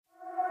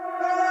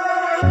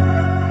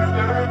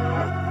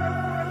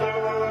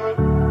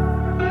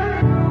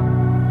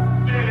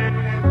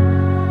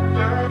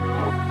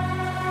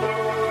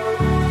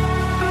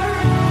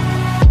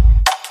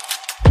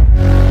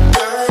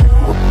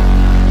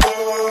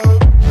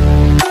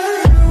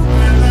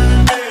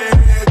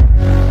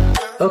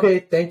Okay,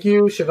 thank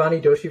you,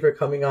 Shivani Doshi, for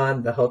coming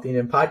on the Healthy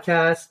Indian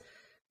podcast.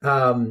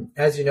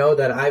 As you know,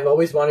 that I've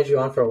always wanted you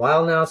on for a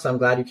while now, so I'm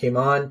glad you came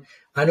on.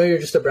 I know you're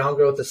just a brown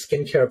girl with a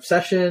skincare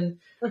obsession.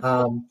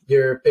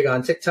 You're big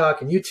on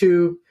TikTok and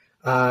YouTube.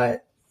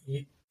 You're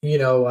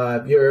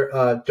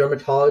a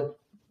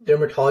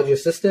dermatology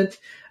assistant,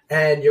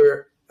 and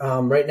you're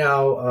right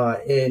now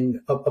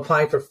in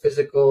applying for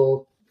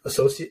physical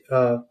associate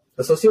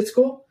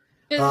school.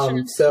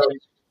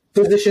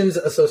 Physician's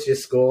associate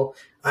school.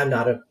 I'm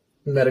not a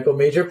medical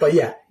major, but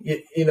yeah,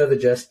 you know the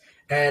gist.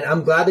 And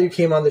I'm glad that you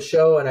came on the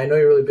show, and I know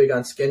you're really big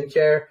on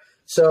skincare.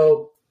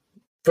 So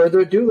further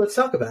ado, let's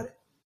talk about it.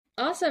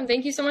 Awesome.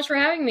 Thank you so much for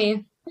having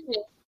me.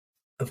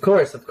 Of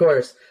course.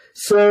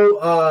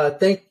 So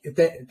thank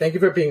you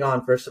for being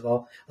on, first of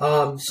all.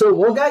 So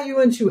what got you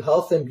into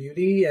health and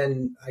beauty?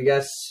 And I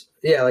guess,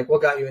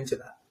 what got you into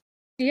that?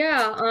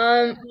 Yeah,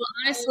 well,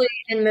 honestly,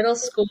 in middle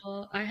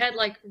school, I had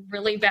like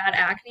really bad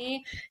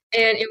acne,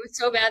 and it was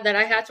so bad that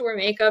I had to wear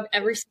makeup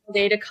every single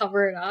day to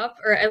cover it up,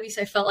 or at least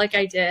I felt like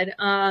I did.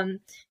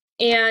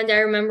 And I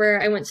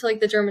remember I went to like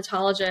the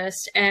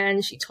dermatologist,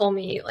 and she told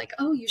me like,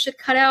 oh, you should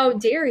cut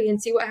out dairy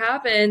and see what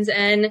happens.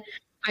 And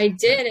I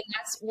did, and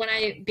that's when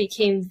I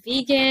became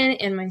vegan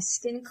and my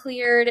skin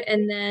cleared.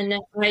 And then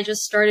I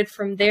just started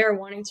from there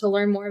wanting to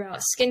learn more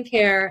about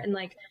skincare and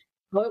like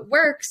how it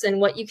works and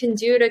what you can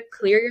do to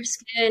clear your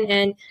skin.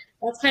 And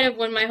that's kind of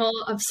when my whole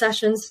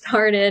obsession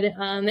started.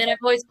 And I've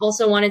always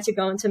also wanted to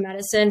go into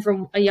medicine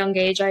from a young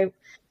age. I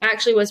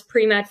actually was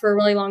pre-med for a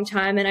really long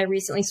time, and I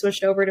recently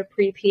switched over to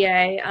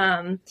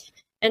pre-PA.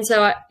 And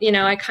so,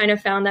 I kind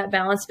of found that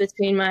balance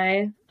between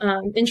my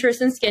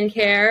interest in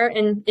skincare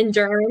and in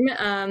derm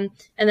and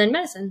then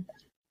medicine.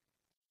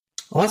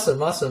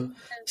 Awesome.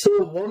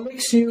 So what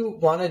makes you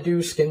want to do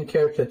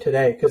skincare to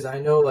today? Because I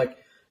know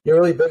you're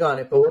really big on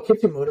it, but what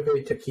keeps you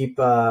motivated to keep,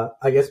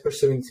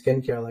 pursuing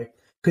skincare?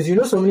 Because you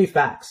know so many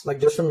facts,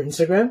 just from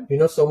Instagram, you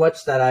know so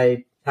much that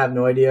I have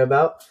no idea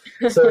about.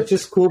 So it's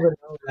just cool to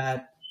know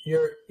that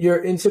your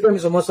Instagram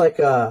is almost like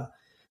a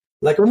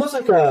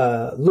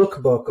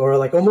lookbook,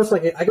 or almost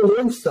like I can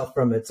learn stuff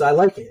from it. So I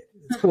like it.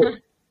 It's cool.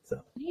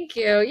 So. Thank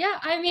you. Yeah,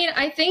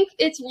 I think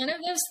it's one of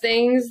those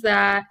things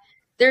that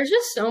there's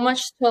just so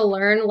much to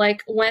learn.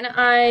 Like when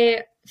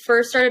I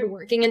first started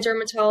working in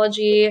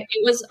dermatology,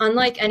 it was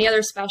unlike any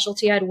other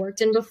specialty I'd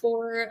worked in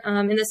before,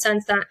 in the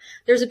sense that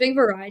there's a big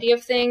variety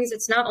of things.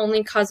 It's not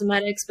only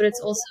cosmetics, but it's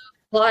also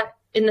a lot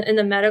in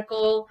the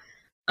medical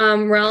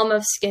realm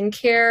of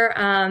skincare.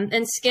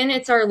 And skin,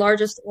 it's our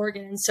largest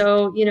organ.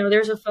 So,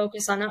 there's a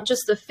focus on not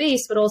just the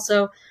face, but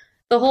also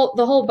the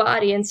whole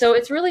body. And so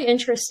it's really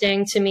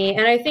interesting to me.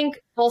 And I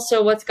think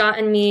also what's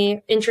gotten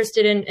me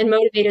interested in and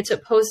motivated to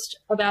post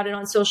about it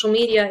on social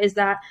media is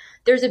that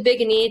there's a big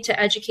need to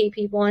educate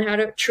people on how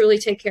to truly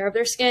take care of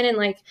their skin.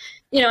 And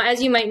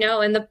as you might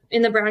know, in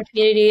the brown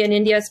community in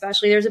India,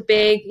 especially, there's a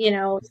big,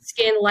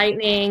 skin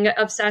lightening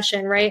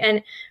obsession, right?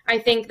 And I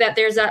think that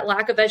there's that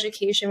lack of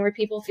education where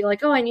people feel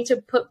like, oh, I need to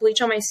put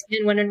bleach on my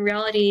skin, when in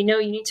reality, no,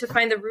 you need to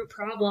find the root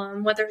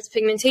problem, whether it's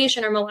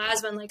pigmentation or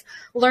melasma, and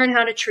learn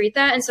how to treat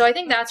that. And so I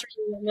think that's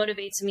really what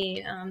motivates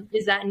me,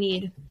 is that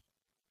need.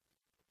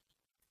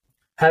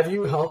 Have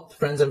you helped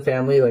friends and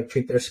family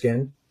treat their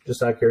skin?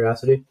 Just out of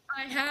curiosity.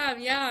 I have,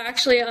 yeah.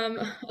 Actually,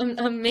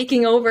 I'm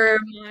making over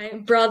my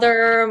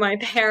brother, my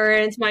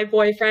parents, my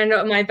boyfriend,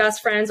 my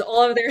best friends,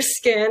 all of their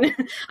skin.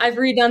 I've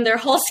redone their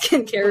whole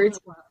skincare routine.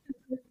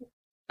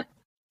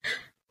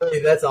 Hey,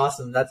 that's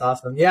awesome.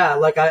 Yeah,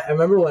 I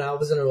remember when I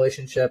was in a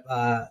relationship,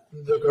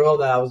 the girl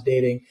that I was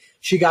dating,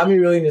 she got me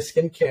really into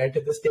skincare. And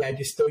to this day, I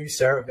still use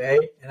CeraVe,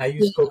 and I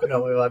use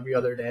coconut oil every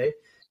other day.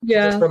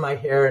 Yeah. Just for my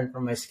hair and for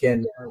my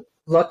skin.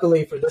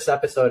 Luckily for this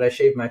episode, I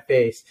shaved my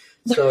face.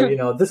 So,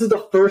 this is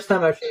the first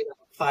time I've shaved in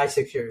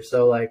 5-6 years.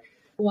 So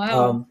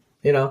wow.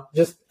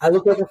 I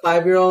look like a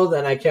 5-year-old,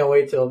 and I can't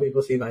wait till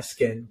people see my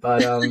skin.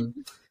 But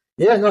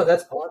yeah, no,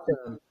 that's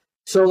awesome.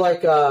 So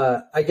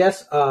I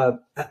guess,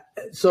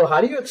 so how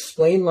do you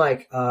explain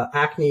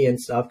acne and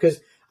stuff? Because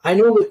I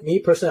know with me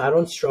personally, I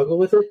don't struggle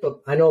with it,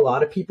 but I know a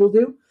lot of people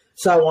do.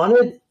 So I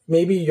wanted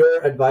maybe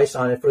your advice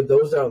on it for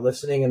those that are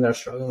listening and they're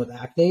struggling with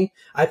acne.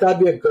 I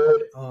thought it'd be a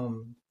good,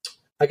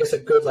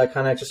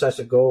 kind of exercise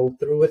to go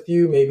through with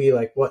you, maybe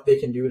what they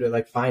can do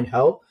to find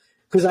help.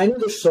 Because I know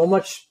there's so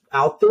much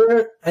out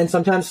there, and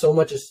sometimes so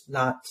much is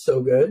not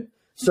so good.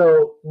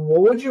 So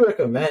what would you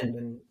recommend,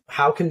 and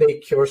how can they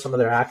cure some of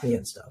their acne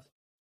and stuff?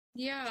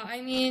 Yeah,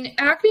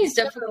 acne is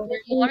difficult.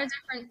 There's a lot of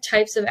different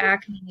types of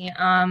acne.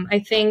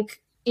 I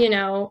think,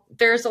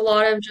 there's a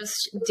lot of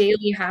just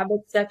daily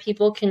habits that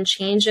people can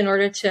change in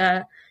order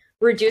to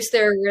reduce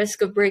their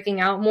risk of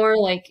breaking out more,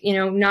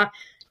 not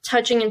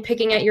touching and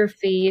picking at your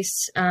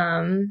face,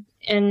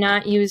 and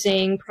not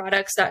using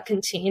products that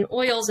contain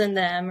oils in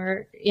them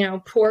or,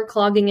 pore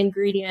clogging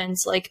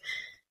ingredients like,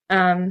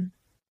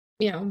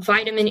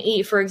 vitamin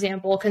E, for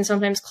example, can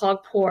sometimes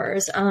clog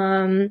pores.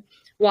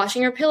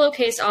 Washing your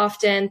pillowcase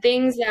often,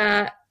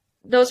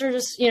 those are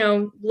just,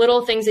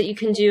 little things that you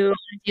can do on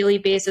a daily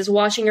basis,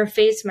 washing your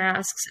face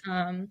masks.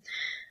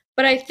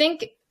 But I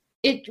think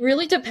it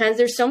really depends.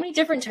 There's so many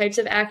different types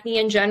of acne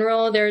in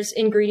general. There's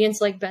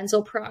ingredients like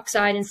benzoyl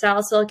peroxide and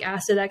salicylic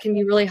acid that can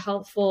be really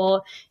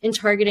helpful in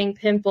targeting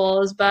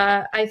pimples.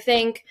 But I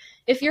think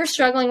if you're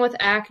struggling with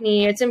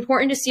acne, it's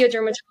important to see a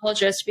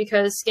dermatologist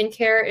because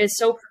skincare is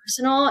so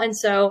personal. And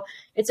so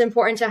it's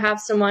important to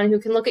have someone who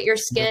can look at your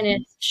skin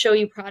and show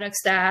you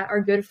products that are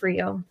good for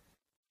you.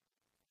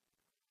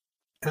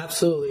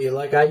 Absolutely.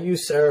 Like I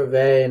use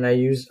CeraVe and I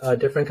use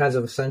different kinds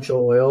of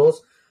essential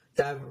oils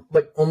that are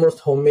like almost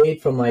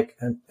homemade from like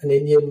an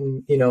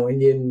Indian,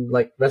 Indian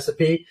like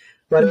recipe,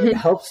 but it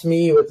helps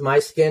me with my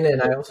skin.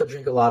 And I also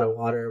drink a lot of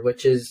water,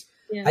 which is,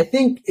 I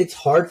think it's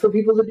hard for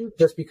people to do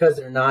just because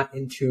they're not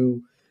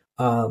into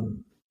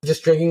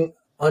just drinking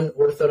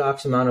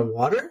unorthodox amount of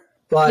water.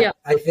 But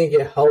I think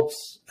it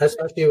helps,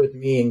 especially with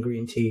me in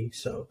green tea.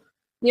 So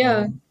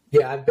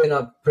I've been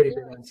up pretty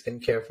big on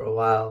skincare for a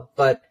while,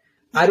 but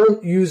I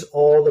don't use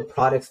all the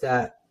products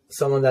that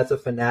someone that's a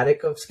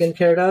fanatic of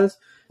skincare does.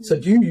 So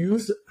do you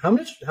use, how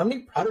many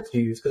products do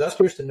you use? Because I was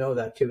curious to know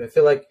that too. I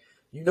feel like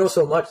you know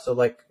so much. So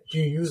like, do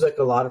you use like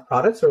a lot of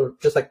products or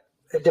just like,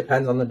 it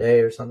depends on the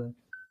day or something?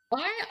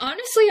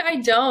 I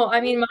don't.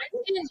 I mean, my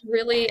skin is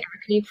really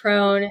acne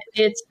prone.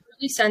 It's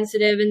really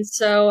sensitive. And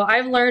so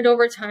I've learned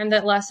over time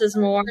that less is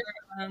more.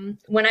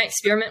 When I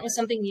experiment with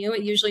something new,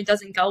 it usually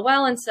doesn't go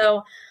well. And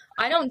so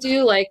I don't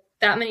do like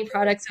that many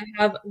products.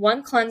 I have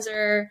one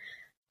cleanser.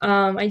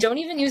 I don't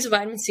even use a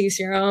vitamin C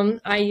serum.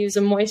 I use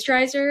a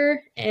moisturizer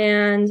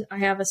and I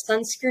have a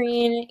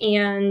sunscreen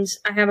and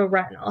I have a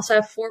retinol. So I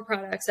have 4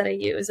 products that I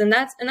use and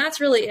that's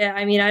really it.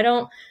 I mean, I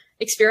don't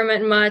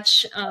experiment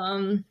much.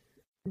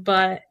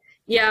 But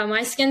yeah,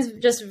 my skin's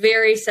just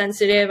very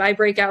sensitive. I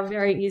break out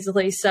very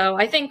easily. So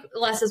I think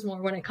less is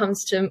more when it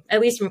comes to,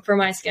 at least for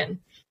my skin.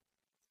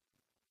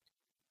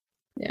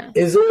 Yeah.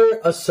 Is there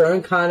a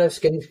certain kind of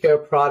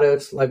skincare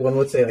products, like one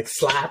would say like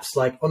slaps,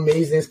 like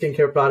amazing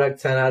skincare product,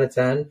 10 out of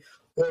 10,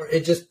 or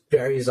it just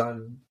varies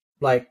on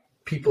like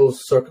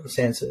people's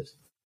circumstances?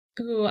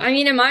 Ooh, I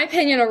mean, in my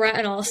opinion, a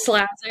retinol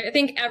slaps. I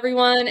think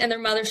everyone and their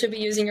mother should be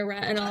using a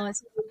retinol.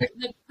 It's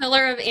the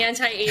pillar of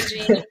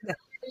anti-aging.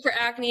 Good for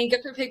acne,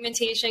 good for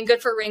pigmentation, good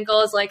for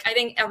wrinkles. Like, I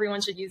think everyone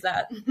should use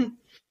that.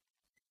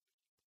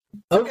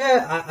 Okay,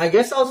 I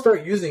guess I'll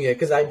start using it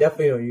because I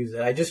definitely don't use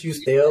it. I just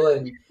use Thale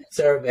and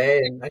CeraVe,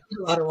 and I drink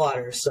a lot of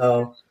water.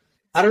 So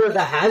I don't know if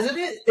that has in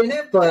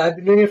it, but I've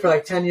been doing it for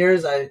like 10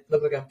 years. I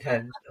look like I'm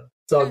 10. So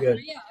it's all good.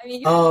 Yeah, I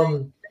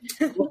mean,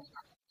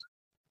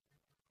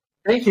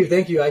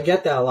 Thank you. I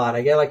get that a lot.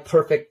 I get like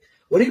perfect.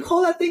 What do you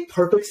call that thing?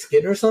 Perfect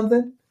skin or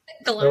something?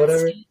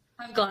 Glass skin.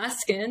 I have glass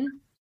skin.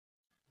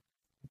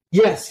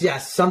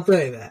 Yes, something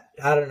like that.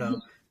 I don't know.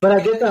 But I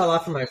get that a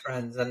lot from my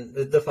friends. And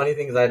the funny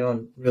thing is I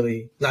don't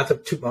really, not to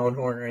toot my own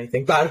horn or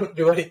anything, but I don't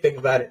do anything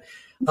about it.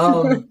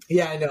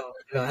 Yeah, I know,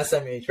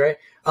 SMH, right?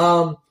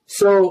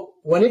 So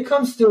when it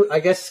comes to, I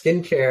guess,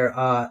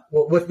 skincare,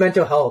 with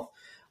mental health,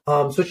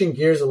 switching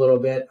gears a little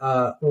bit,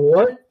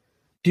 what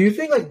do you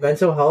think like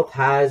mental health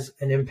has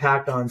an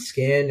impact on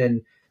skin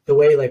and the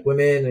way like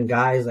women and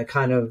guys like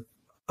kind of,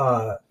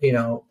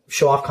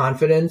 show off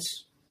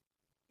confidence?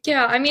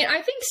 Yeah, I mean,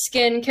 I think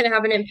skin can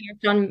have an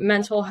impact on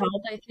mental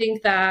health. I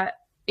think that,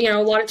 a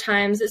lot of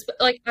times, it's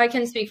like I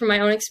can speak from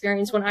my own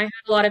experience. When I had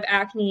a lot of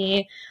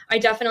acne, I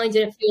definitely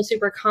didn't feel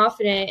super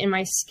confident in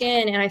my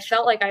skin, and I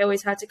felt like I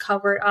always had to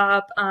cover it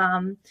up.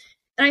 And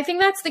I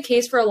think that's the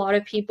case for a lot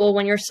of people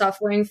when you're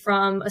suffering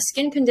from a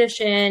skin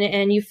condition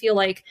and you feel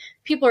like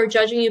people are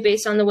judging you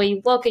based on the way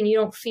you look and you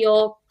don't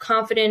feel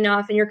confident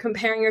enough and you're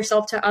comparing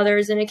yourself to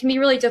others. And it can be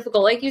really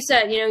difficult. Like you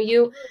said,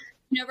 you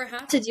never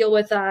have to deal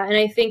with that. And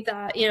I think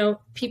that,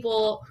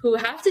 people who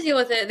have to deal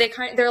with it,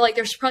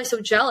 they're probably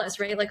so jealous,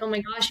 right? Like, oh my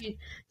gosh, he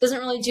doesn't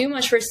really do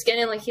much for skin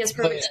and like he has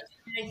perfect skin.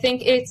 And I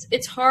think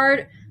it's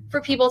hard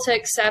for people to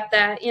accept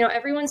that,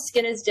 everyone's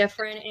skin is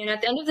different. And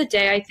at the end of the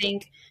day, I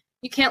think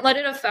you can't let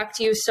it affect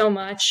you so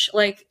much.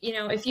 Like,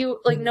 if you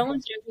like, no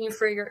one's judging you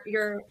for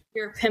your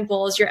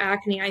pimples, your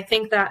acne. I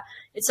think that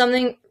it's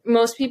something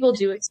most people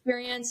do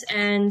experience,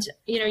 and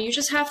you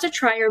just have to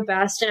try your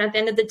best. And at the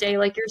end of the day,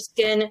 like, your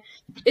skin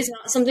is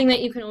not something that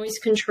you can always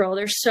control.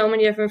 There's so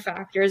many different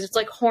factors. It's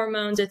like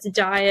hormones, it's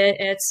diet,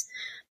 it's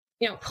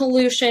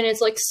pollution. It's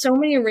like so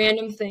many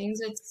random things.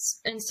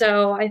 And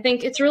so I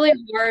think it's really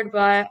hard,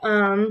 but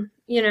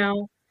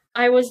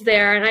I was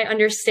there and I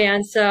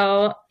understand.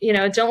 So,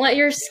 don't let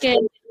your skin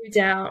get you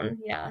down.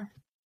 Yeah.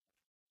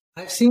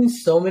 I've seen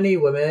so many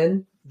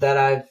women that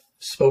I've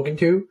spoken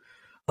to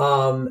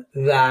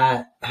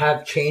that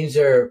have changed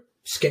their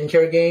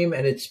skincare game,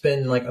 and it's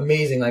been like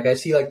amazing. Like I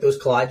see like those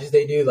collages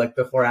they do like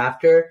before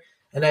after,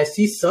 and I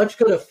see such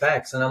good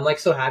effects, and I'm like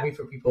so happy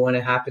for people when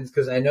it happens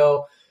because I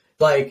know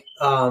like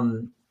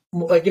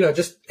like,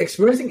 just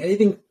experiencing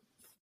anything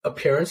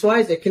appearance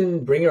wise, it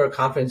can bring your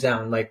confidence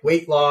down, like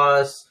weight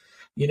loss,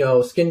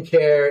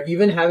 skincare,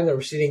 even having a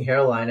receding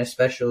hairline,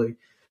 especially.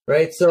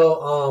 Right.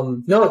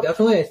 So, no,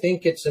 definitely. I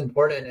think it's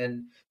important.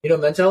 And,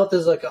 mental health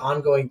is like an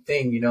ongoing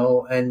thing,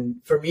 and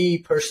for me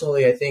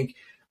personally, I think,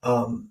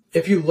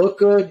 if you look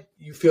good,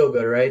 you feel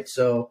good. Right.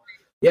 So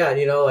yeah,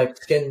 like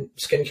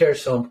skincare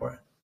is so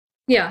important.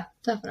 Yeah,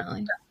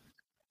 definitely.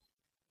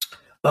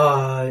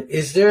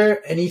 Is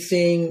there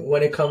anything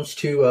when it comes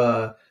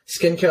to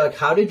skincare? Like,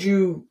 how did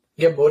you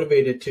get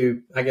motivated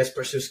to, I guess,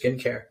 pursue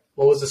skincare?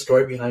 What was the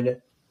story behind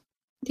it?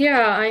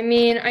 Yeah, I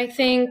mean, I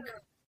think,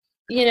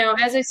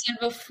 as I said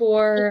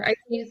before, I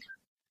think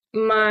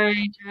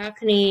my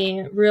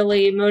acne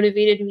really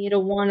motivated me to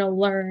want to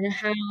learn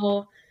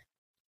how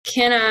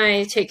can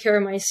I take care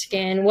of my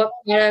skin, what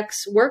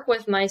products work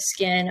with my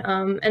skin,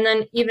 and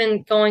then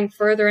even going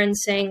further and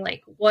saying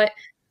like what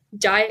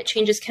diet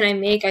changes can I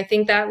make? I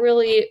think that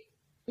really,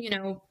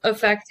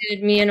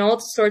 affected me in all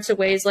sorts of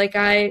ways. Like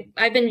I've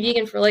been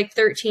vegan for like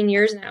 13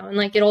 years now, and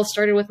like it all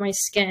started with my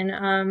skin.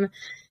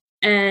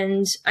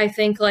 And I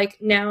think like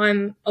now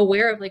I'm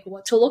aware of like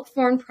what to look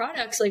for in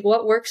products, like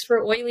what works for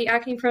oily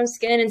acne prone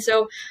skin. And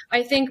so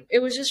I think it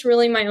was just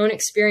really my own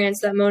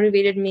experience that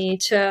motivated me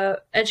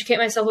to educate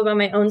myself about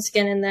my own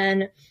skin. And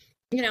then,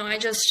 I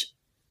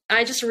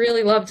just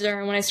really loved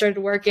derm when I started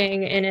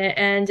working in it,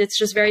 and it's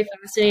just very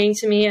fascinating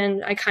to me.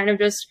 And I kind of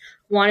just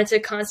wanted to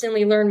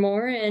constantly learn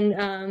more.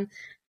 And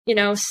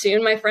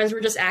soon my friends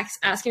were just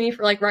asking me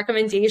for like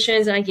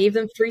recommendations, and I gave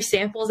them free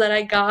samples that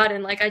I got,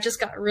 and like I just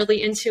got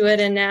really into it.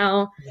 And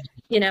now,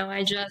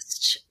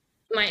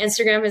 my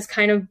Instagram has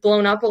kind of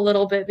blown up a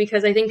little bit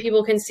because I think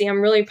people can see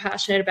I'm really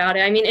passionate about it.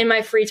 I mean, in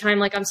my free time,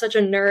 like I'm such a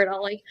nerd.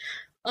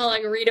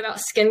 I'll read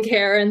about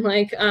skincare and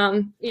like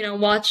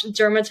watch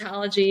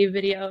dermatology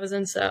videos,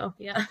 and so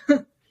yeah.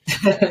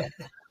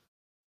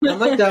 I'm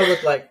like that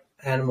with like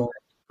animals.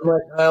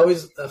 I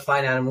always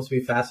find animals to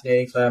be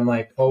fascinating, so I'm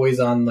like always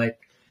on like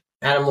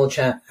Animal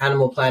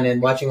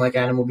Planet, watching like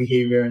animal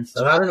behavior and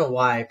stuff. I don't know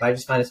why, but I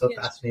just find it so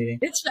fascinating.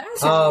 It's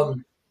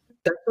fascinating.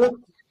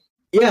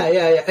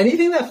 Yeah.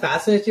 Anything that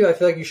fascinates you, I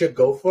feel like you should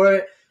go for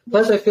it.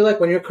 Plus, I feel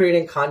like when you're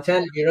creating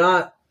content, you're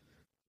not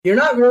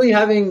really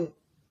having,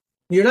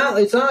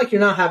 it's not like you're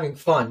not having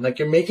fun. Like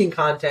you're making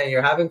content,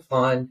 you're having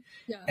fun.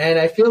 Yeah. And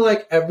I feel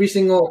like every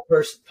single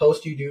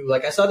post you do,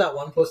 like I saw that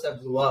one post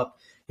that blew up,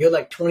 you had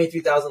like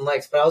 23,000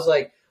 likes, but I was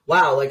like,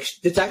 wow, like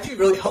it's actually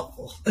really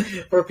helpful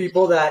for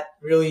people that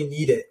really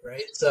need it,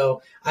 right?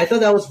 So I thought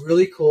that was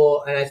really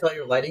cool, and I thought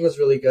your lighting was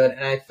really good,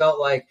 and I felt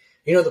like,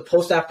 the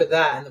post after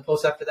that and the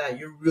post after that,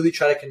 you really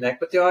try to connect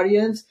with the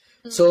audience.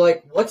 Mm-hmm. So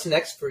like, what's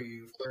next for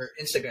you for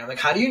Instagram? Like,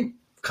 how do you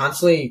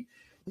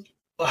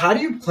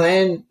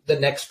plan the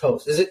next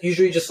post? Is it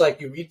usually just like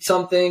you read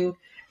something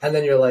and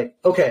then you're like,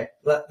 okay,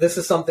 this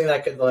is something that I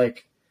could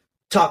like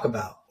talk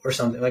about or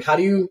something? Like, what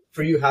is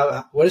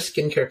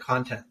skincare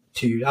content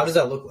to you? How does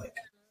that look like?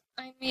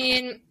 I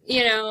mean,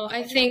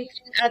 I think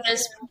at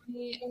this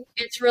point,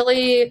 it's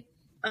really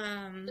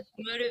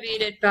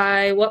motivated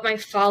by what my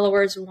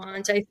followers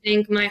want. I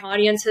think my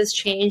audience has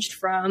changed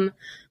from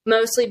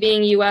mostly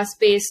being US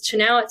based to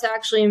now it's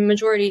actually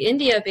majority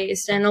India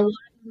based. And a lot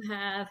of them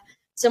have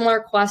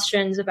similar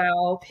questions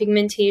about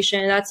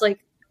pigmentation. That's like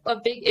a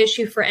big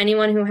issue for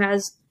anyone who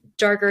has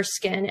darker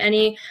skin.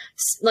 Any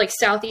like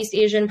Southeast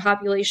Asian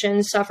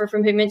populations suffer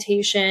from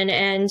pigmentation,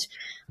 and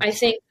I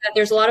think that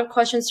there's a lot of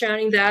questions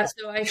surrounding that.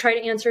 So I try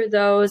to answer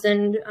those,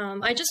 and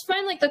I just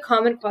find like the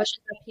common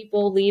questions that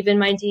people leave in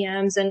my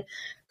DMs and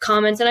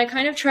comments, and I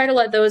kind of try to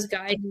let those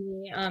guide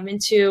me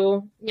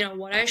into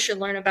what I should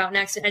learn about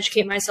next and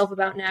educate myself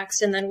about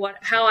next, and then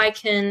how I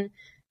can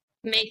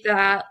make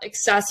that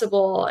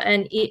accessible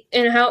and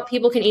how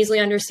people can easily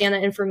understand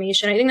that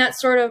information. I think that's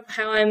sort of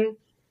how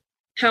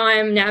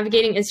I'm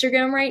navigating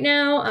Instagram right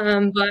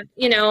now. But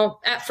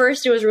at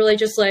first it was really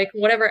just like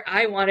whatever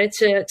I wanted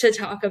to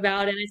talk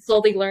about. And I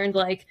slowly learned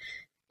like,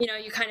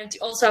 you kind of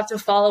also have to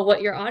follow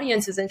what your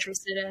audience is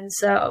interested in.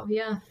 So,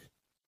 yeah.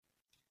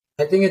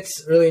 I think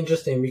it's really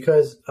interesting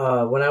because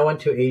when I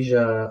went to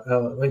Asia,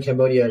 in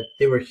Cambodia,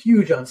 they were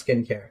huge on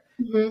skincare.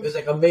 Mm-hmm. It was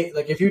like amazing.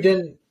 Like if you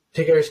didn't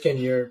take care of your skin,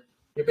 you're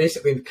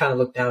basically kind of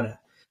looked down at.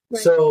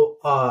 Right. So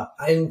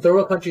in third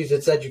world countries,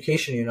 it's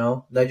education,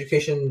 the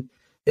education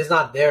is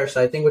not there.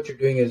 So I think what you're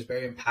doing is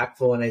very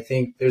impactful. And I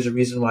think there's a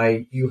reason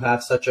why you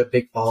have such a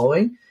big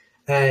following.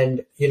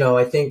 And,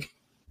 I think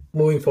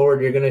moving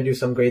forward, you're going to do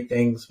some great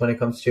things when it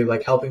comes to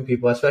like helping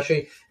people,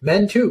 especially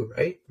men too,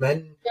 right?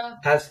 Men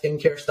have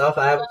skincare stuff.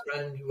 I have a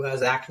friend who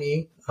has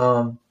acne,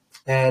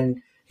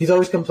 and he's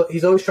always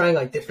trying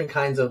like different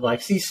kinds of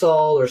like sea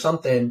salt or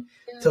something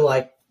to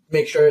like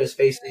make sure his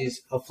face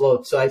stays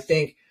afloat. So I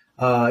think,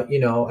 I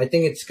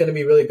think it's going to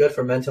be really good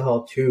for mental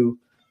health too.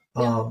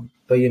 But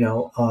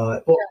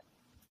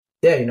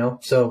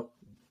so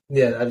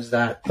yeah, that is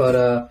that.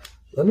 But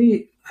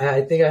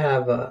I think I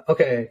have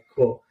okay,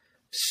 cool.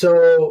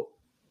 So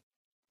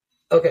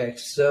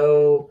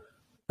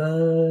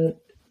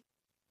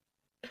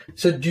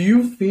do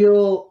you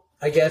feel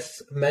I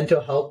guess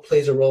mental health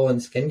plays a role in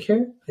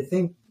skincare? I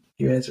think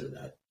you answered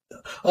that.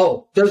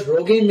 Oh, does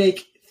Rogaine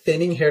make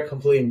thinning hair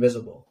completely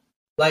invisible?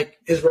 Like,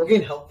 is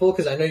Rogaine helpful?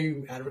 Because I know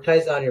you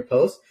advertised it on your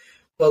post,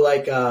 but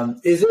like,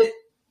 is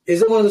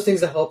it one of those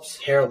things that helps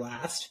hair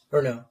last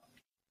or no?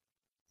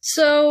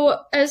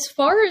 So as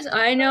far as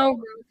I know,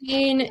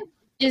 Rogaine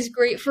is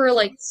great for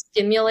like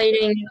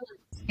stimulating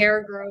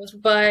hair growth,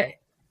 but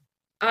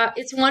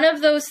it's one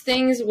of those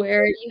things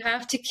where you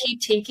have to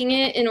keep taking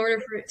it in order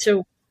for it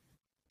to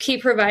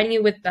keep providing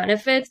you with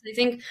benefits. I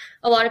think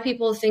a lot of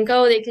people think,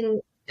 oh, they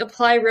can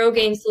apply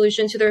Rogaine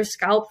solution to their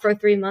scalp for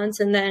 3 months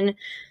and then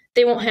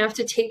they won't have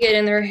to take it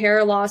and their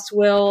hair loss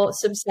will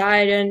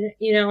subside. And,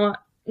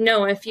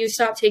 no, if you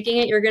stop taking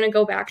it, you're going to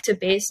go back to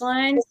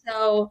baseline.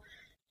 So,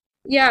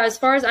 yeah, as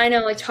far as I know,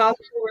 like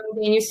topical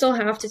Rogaine, you still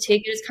have to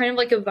take it. It's kind of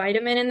like a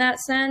vitamin in that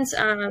sense.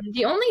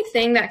 The only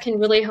thing that can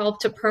really help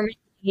to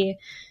permanently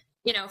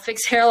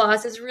fix hair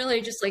loss is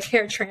really just like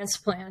hair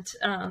transplant.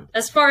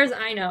 As far as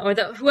I know,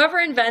 whoever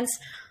invents,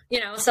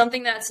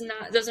 something that's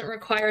doesn't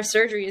require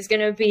surgery is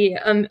going to be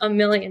a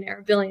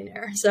millionaire,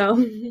 billionaire.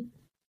 So,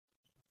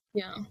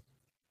 yeah.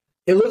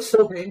 It looks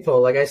so painful.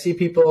 Like I see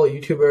people,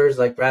 YouTubers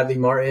like Bradley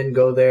Martin,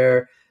 go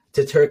there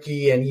to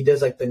Turkey and he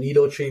does like the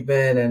needle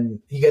treatment and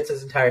he gets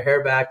his entire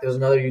hair back. There's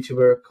another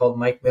YouTuber called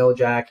Mike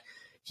Miljack.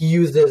 He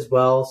used it as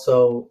well.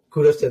 So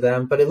kudos to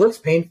them. But it looks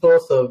painful.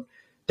 So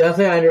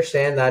definitely I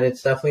understand that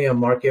it's definitely a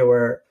market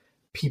where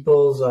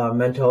people's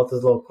mental health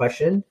is a little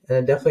questioned. And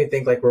I definitely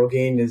think like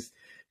Rogaine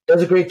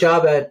does a great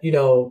job at,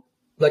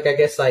 like I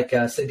guess like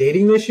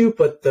sedating the issue.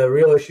 But the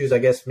real issue is I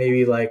guess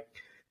maybe like,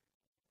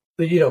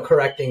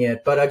 correcting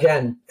it. But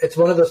again, it's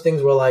one of those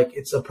things where like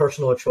it's a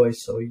personal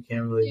choice, so you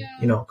can't really,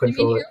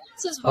 control it. Hair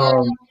loss is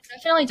hard. It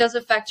definitely does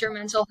affect your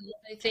mental health.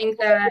 I think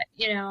that,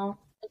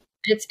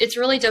 it's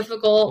really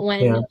difficult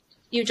when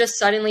you just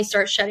suddenly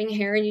start shedding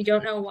hair and you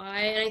don't know why.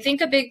 And I think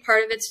a big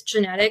part of it's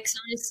genetics,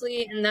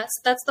 honestly, and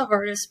that's the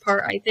hardest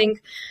part, I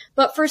think.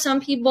 But for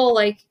some people,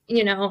 like,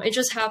 it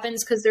just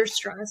happens because they're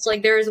stressed.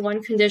 Like there is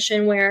one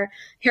condition where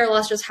hair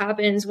loss just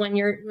happens when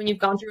you've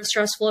gone through a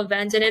stressful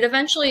event and it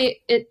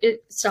eventually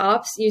it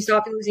stops. You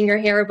stop losing your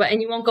hair,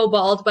 and you won't go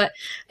bald, but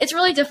it's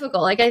really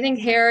difficult. Like I think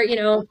hair,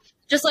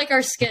 just like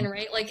our skin,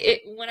 right? Like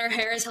when our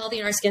hair is healthy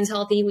and our skin's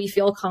healthy, we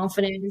feel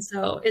confident. And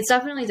so it's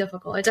definitely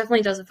difficult. It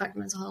definitely does affect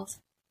mental health.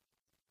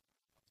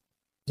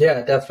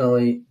 Yeah,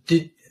 definitely.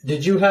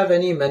 Did you have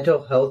any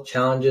mental health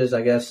challenges,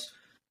 I guess,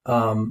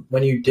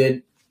 when you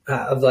did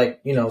have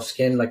like,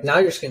 skin, like now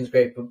your skin's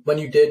great, but when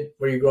you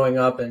were you growing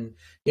up and,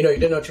 you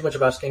didn't know too much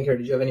about skincare,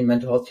 did you have any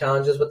mental health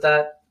challenges with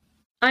that?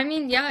 I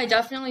mean, yeah, I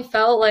definitely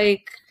felt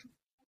like,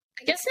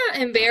 I guess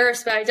not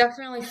embarrassed, but I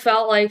definitely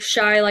felt like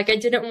shy. Like I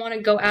didn't want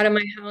to go out of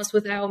my house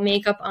without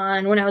makeup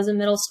on when I was in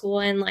middle school.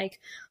 And like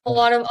a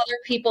lot of other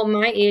people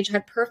my age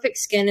had perfect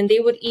skin and they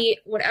would eat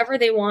whatever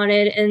they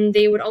wanted and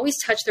they would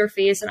always touch their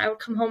face. And I would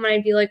come home and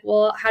I'd be like,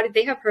 well, how did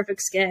they have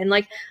perfect skin?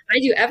 Like I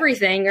do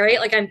everything,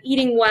 right? Like I'm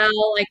eating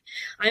well, like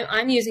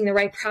I'm using the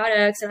right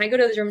products and I go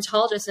to the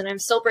dermatologist and I'm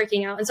still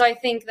breaking out. And so I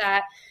think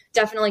that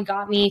definitely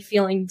got me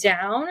feeling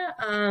down.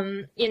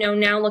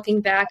 Now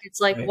looking back, it's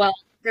like, well,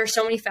 there's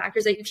so many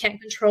factors that you can't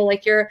control.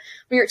 Like when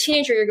you're a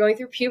teenager, you're going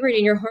through puberty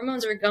and your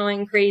hormones are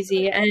going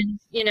crazy. And,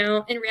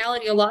 in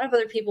reality, a lot of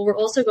other people were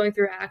also going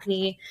through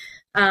acne.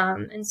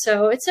 And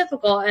so it's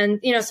difficult. And,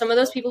 some of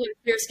those people who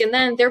have clear skin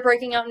then, they're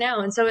breaking out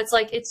now. And so it's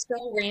like, it's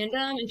so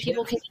random and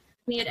people can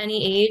ask me at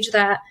any age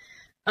that,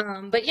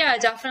 but yeah,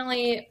 it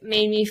definitely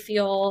made me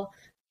feel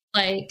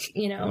like,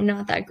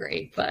 not that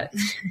great, but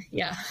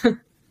yeah.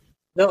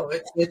 No,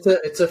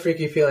 it's a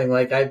freaky feeling.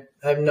 Like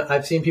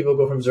I've seen people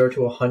go from 0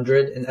 to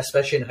 100, and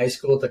especially in high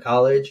school to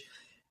college,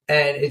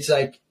 and it's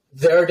like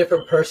they're a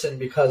different person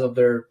because of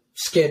their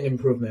skin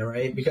improvement,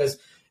 right? Because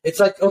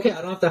it's like, okay,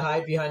 I don't have to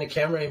hide behind a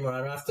camera anymore. I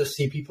don't have to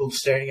see people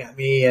staring at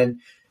me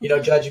and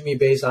judging me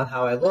based on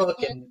how I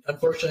look. And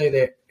unfortunately,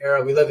 the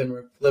era we live in,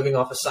 we're living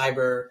off a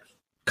cyber,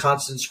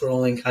 constant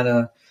scrolling kind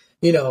of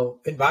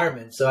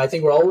environment. So I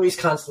think we're always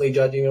constantly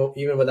judging,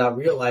 even without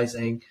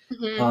realizing.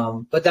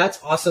 Mm-hmm. But that's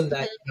awesome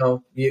that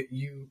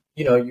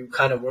you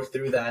kind of work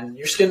through that, and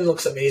your skin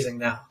looks amazing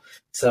now.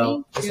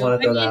 So just want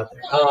to throw that out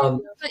there.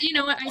 But you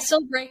know what? I still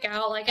break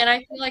out, and I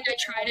feel like I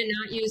try to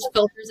not use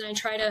filters, and I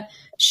try to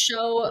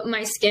show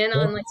my skin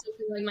on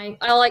something like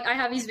I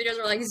have these videos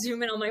where I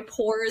zoom in on my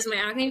pores, my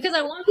acne, because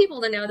I want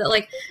people to know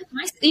that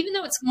even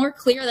though it's more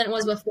clear than it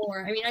was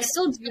before, I mean, I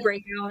still do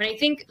break out, and I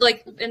think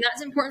and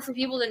that's important for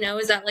people to know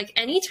is that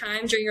any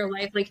time during your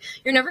life,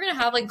 you're never gonna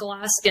have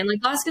glass skin.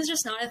 Glass skin is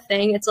just not a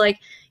thing.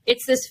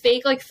 It's this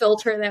fake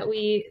filter that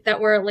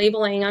we're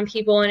labeling on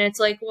people, and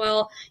it's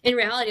well, in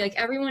reality,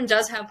 everyone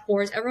does have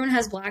pores, everyone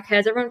has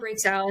blackheads, everyone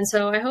breaks out, and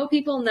so I hope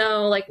people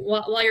know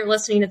while you're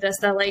listening to this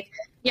that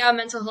yeah,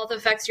 mental health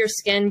affects your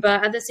skin,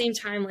 but at the same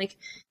time,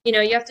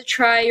 you have to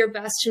try your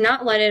best to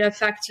not let it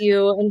affect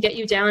you and get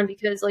you down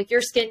because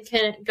your skin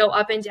can go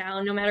up and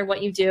down no matter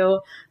what you do,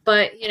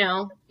 but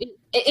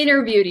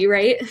inner beauty,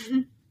 right?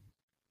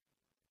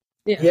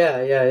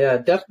 Yeah. Yeah,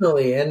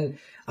 definitely. And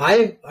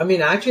I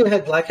mean, I actually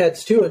had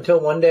blackheads too until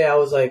one day I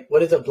was like,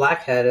 what is a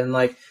blackhead? And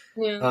like,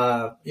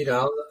 Yeah. you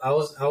know, I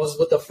was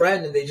with a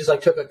friend and they just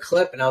like took a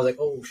clip and I was like,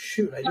 oh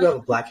shoot, I do have a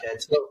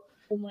blackhead. So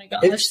Oh my gosh.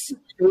 it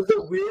was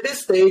the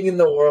weirdest thing in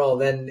the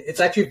world, and it's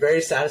actually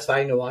very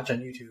satisfying to watch on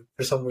YouTube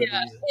for some weird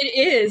Yeah, reason.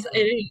 it is. It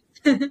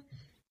is.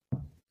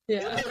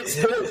 Yeah. It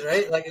is,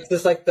 right? Like it's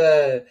just like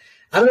the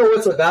I don't know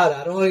what's about it.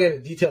 I don't want to get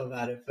into detail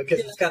about it because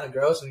Yeah. it's kind of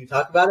gross when you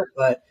talk about it,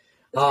 but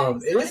It's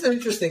very it is an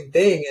interesting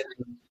thing,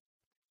 and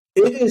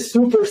it is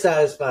super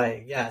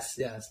satisfying. Yes,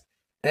 yes,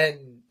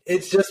 and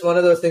it's just one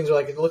of those things where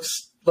like it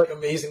looks like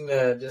amazing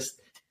to just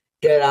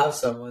get it out of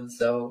someone.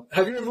 So,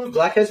 have you removed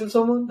blackheads from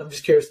someone? I'm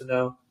just curious to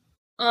know.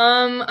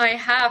 I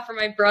have for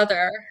my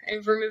brother.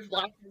 I've removed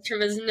blackheads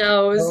from his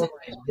nose. Oh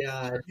my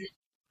god!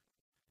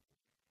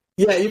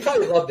 Yeah, you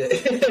probably loved it.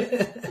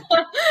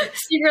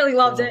 Secretly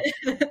loved So,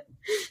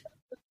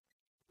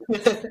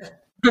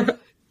 it.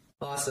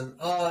 awesome.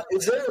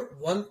 Is there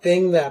one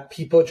thing that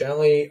people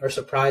generally are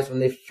surprised when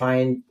they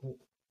find?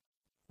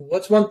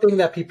 What's one thing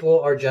that people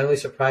are generally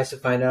surprised to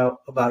find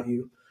out about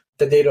you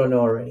that they don't know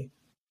already?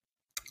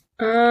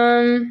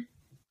 Um,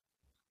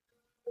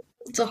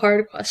 it's a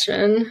hard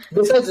question.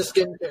 Besides the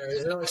skincare,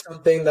 is there like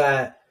something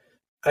that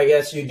I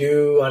guess you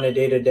do on a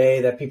day to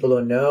day that people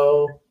don't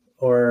know?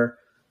 Or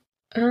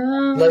like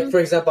Um, for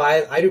example,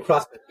 I do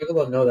CrossFit. People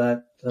don't know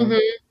that. So, mhm.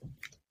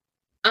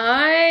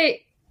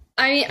 I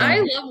I mean, I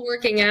um, love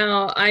working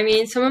out. I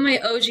mean, some of my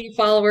OG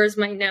followers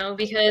might know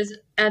because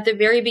at the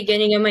very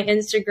beginning of my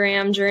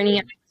Instagram journey,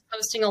 I was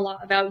posting a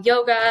lot about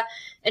yoga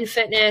and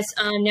fitness.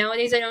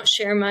 Nowadays, I don't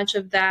share much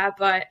of that,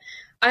 but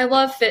I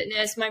love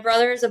fitness. My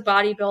brother is a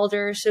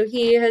bodybuilder, so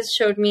he has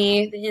showed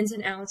me the ins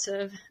and outs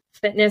of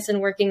fitness and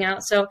working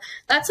out. So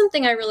that's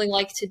something I really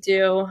like to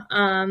do.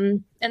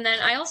 And then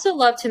I also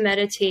love to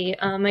meditate.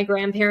 My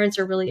grandparents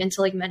are really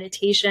into like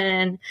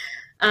meditation.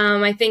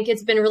 I think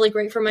it's been really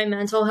great for my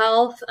mental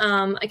health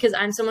because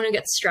I'm someone who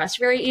gets stressed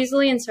very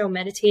easily, and so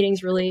meditating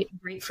is really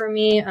great for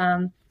me.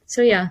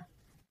 So yeah.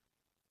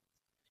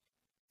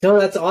 no,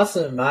 that's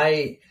awesome.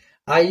 I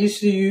used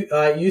to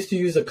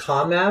use a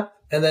Calm app,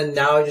 and then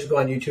now I just go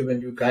on YouTube and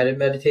do guided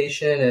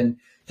meditation and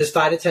just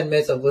 5 to 10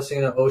 minutes of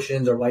listening to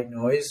oceans or white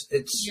noise.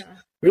 It's Yeah.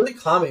 really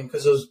calming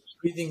because those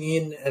breathing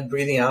in and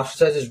breathing out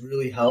exercises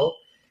really help.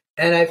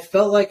 And I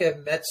felt like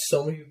I've met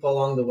so many people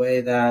along the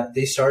way that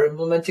they started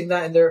implementing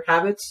that in their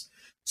habits.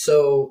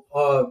 So,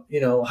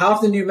 how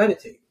often do you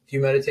meditate? Do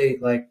you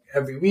meditate like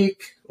every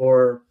week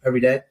or every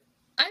day?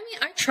 I mean,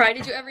 I try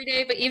to do every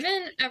day, but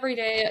even every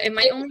day, it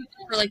might only be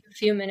for like a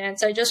few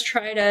minutes. I just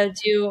try to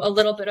do a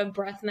little bit of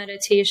breath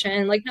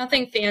meditation, like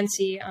nothing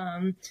fancy.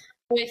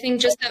 But I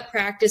think just that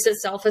practice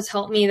itself has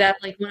helped me that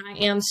like when I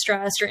am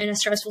stressed or in a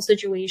stressful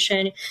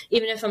situation,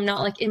 even if I'm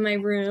not like in my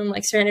room,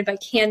 like surrounded by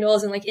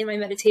candles and like in my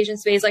meditation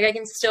space, like I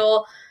can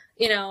still,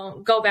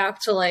 go back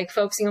to like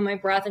focusing on my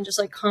breath and just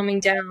like calming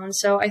down.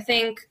 So I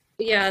think,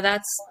 yeah,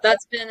 that's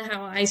been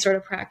how I sort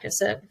of practice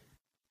it.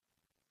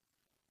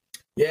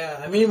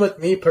 Yeah, I mean, with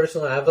me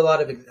personally, I have a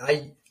lot of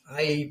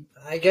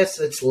I guess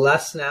it's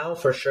less now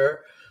for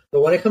sure.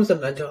 But when it comes to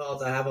mental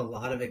health, I have a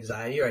lot of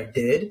anxiety, or I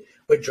did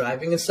with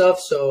driving and stuff.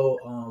 So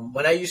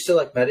when I used to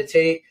like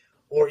meditate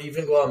or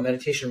even go on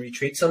meditation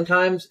retreats,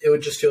 sometimes it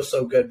would just feel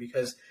so good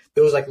because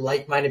there was like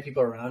like-minded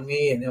people around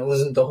me, and it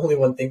wasn't the only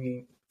one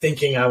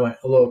thinking I went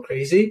a little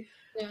crazy.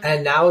 Yeah.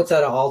 And now it's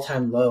at an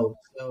all-time low.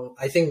 So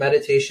I think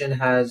meditation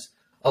has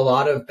a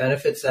lot of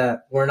benefits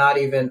that we're not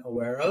even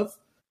aware of.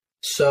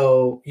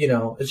 So,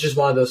 it's just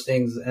one of those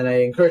things. And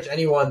I encourage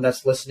anyone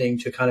that's listening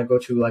to kind of go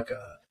to like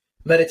a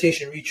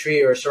meditation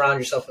retreat or surround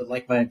yourself with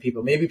like minded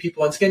people. Maybe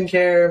people in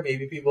skincare,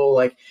 maybe people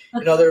like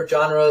in other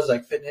genres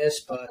like fitness.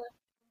 But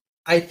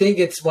I think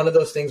it's one of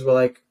those things where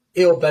like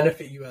it'll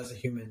benefit you as a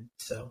human.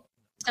 So,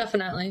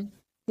 Definitely.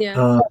 Yeah.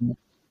 um,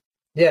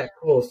 yeah,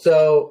 cool.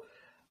 So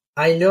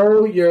I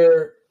know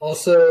you're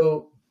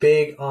also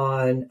big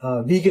on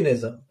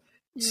veganism.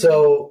 Mm.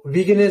 So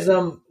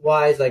veganism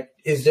wise, like,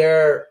 is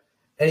there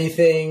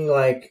anything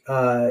like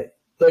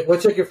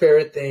what's like your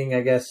favorite thing?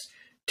 I guess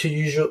to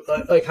usual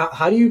like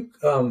how do you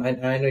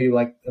and I know you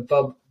like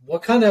but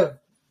what kind of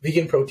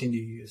vegan protein do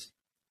you use?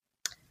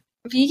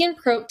 Vegan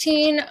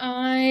protein,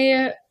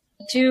 I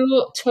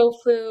do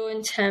tofu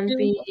and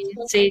tempeh,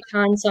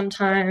 seitan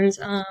sometimes,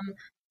 a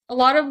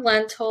lot of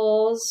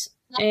lentils,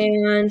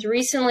 and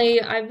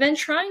recently I've been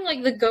trying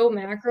like the Go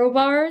macro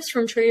bars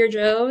from Trader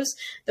Joe's.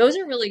 Those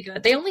are really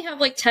good. They only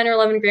have like 10 or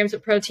 11 grams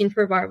of protein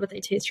per bar, but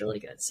they taste really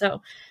good.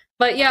 So,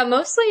 but yeah,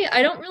 mostly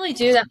I don't really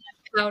do that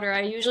much powder.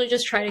 I usually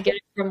just try to get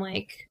it from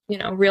like,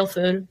 real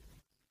food.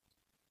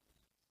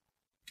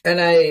 And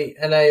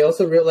I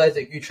also realized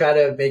that you try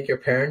to make your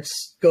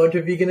parents go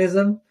into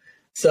veganism.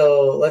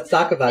 So let's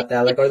talk about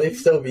that. Like, are they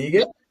still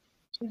vegan?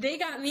 They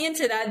got me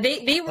into that.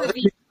 They were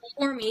vegan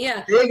before me,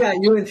 yeah. They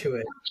got you into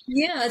it.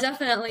 Yeah,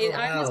 definitely. Oh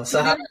I was wow.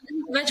 So how,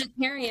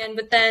 vegetarian,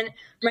 but then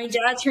my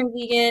dad turned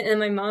vegan and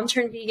my mom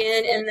turned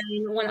vegan. And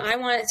then when I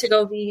wanted to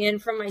go vegan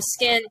from my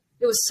skin,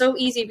 it was so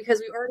easy because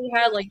we already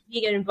had like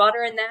vegan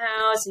butter in the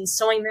house and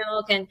soy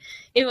milk, and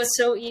it was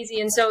so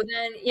easy. And so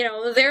then,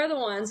 they're the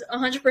ones,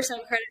 100%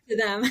 credit to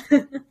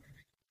them.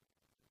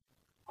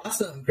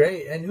 Awesome,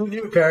 great. And who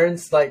knew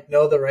parents like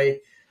know the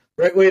right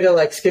way to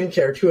like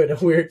skincare too, in a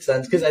weird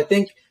sense? Because I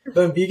think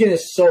going vegan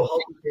is so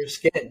healthy for your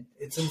skin.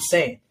 It's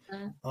insane.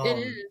 It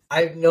is.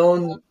 I've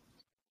known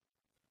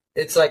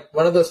it's like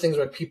one of those things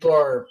where people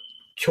are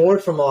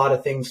cured from a lot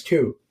of things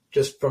too,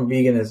 just from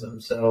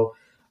veganism. So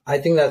I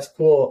think that's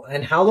cool.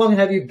 And how long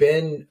have you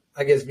been,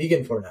 I guess,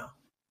 vegan for now?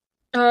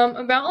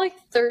 About like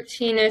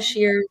 13-ish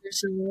years or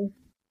so.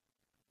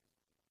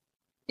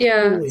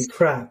 Yeah. Holy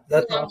crap,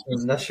 that's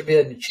awesome. That should be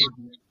an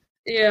achievement.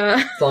 Yeah.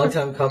 It's a long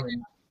time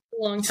coming.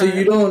 Long So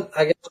time.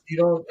 I guess you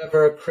don't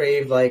ever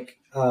crave like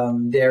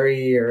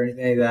dairy or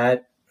anything like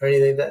that, or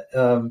anything that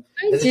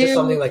I is it just do.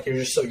 something like you're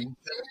just so used to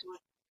it?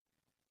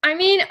 I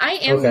mean, I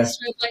am Okay. used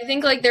to it, but I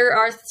think like there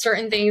are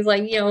certain things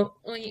like,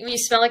 when you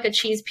smell like a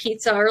cheese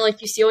pizza or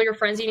like you see all your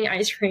friends eating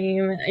ice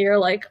cream, you're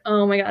like,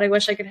 oh my God, I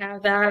wish I could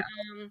have that.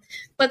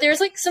 But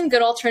there's like some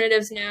good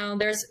alternatives now.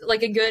 There's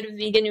like a good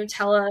vegan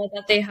Nutella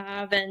that they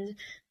have, and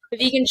the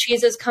vegan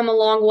cheese has come a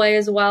long way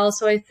as well.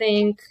 So I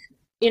think,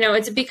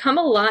 it's become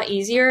a lot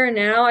easier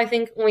now. I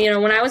think,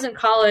 when I was in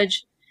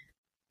college,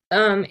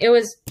 it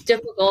was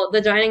difficult.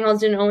 The dining halls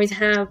didn't always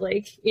have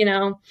like,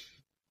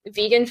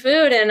 vegan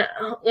food, and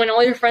when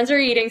all your friends are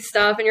eating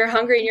stuff and you're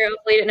hungry and you're up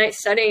late at night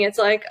studying, it's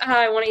like,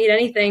 I want to eat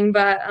anything.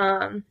 But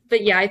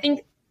yeah, I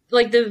think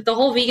like the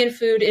whole vegan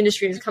food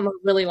industry has come a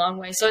really long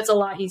way, so it's a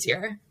lot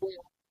easier.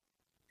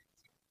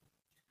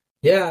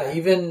 Yeah,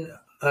 even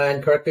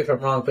and correct me if I'm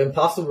wrong, but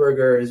Impossible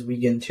Burger is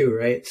vegan too,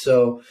 right?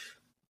 So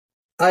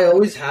I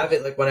always have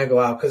it like when I go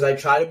out because I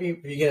try to be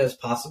vegan as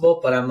possible,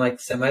 but I'm like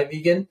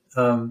semi-vegan.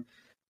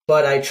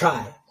 But I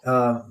try.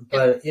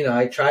 But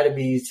I try to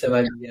be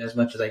semi-vegan as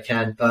much as I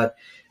can. But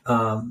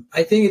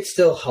I think it's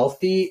still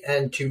healthy,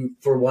 and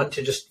for one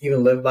to just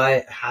even live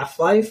by half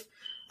life,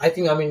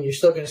 you're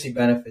still going to see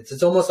benefits.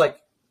 It's almost like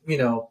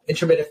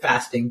intermittent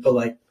fasting, but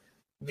like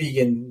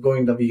vegan,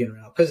 going the vegan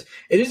route, because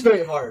it is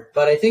very hard.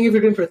 But I think if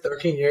you're doing it for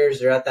 13 years,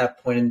 you're at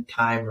that point in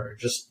time where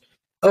just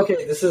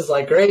okay, this is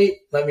like great,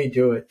 let me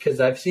do it,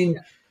 because I've seen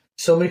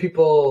so many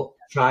people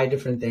try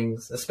different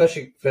things,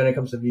 especially when it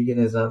comes to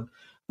veganism.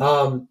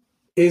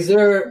 Is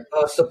there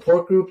a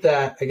support group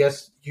that I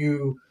guess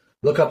you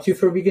look up to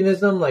for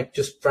veganism, like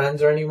just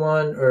friends or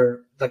anyone,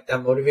 or like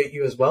that motivate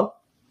you as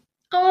well?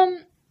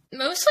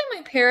 Mostly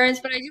my parents,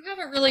 but I do have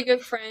a really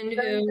good friend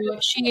who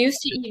she used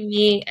to eat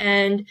meat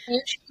and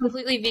she's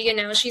completely vegan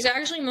now. She's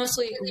actually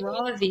mostly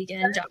raw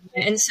vegan diet,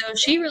 and so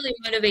she really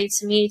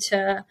motivates me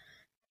to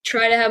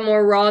try to have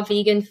more raw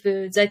vegan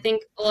foods. I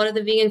think a lot of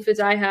the vegan foods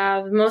I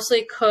have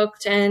mostly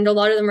cooked, and a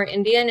lot of them are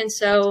Indian, and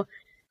so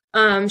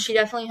she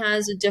definitely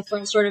has a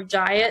different sort of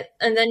diet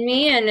than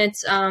me, and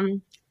it's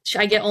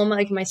I get all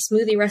my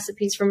smoothie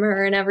recipes from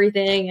her and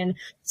everything, and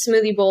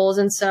smoothie bowls,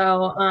 and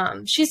so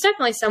she's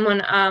definitely someone,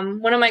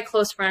 one of my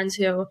close friends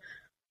who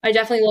I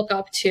definitely look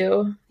up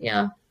to.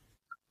 Yeah.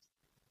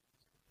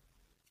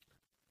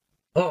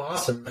 Oh,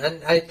 awesome.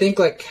 And I think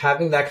like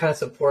having that kind of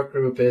support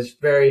group is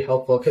very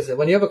helpful because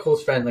when you have a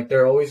close friend, like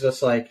they're always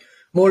just like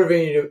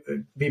motivating you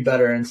to be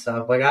better and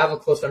stuff. Like I have a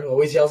close friend who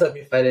always yells at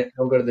me if I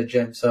don't go to the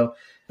gym. So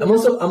I'm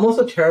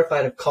also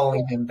terrified of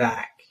calling him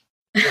back,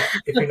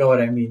 if you know what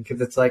I mean,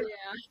 because it's like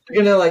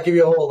they're gonna like give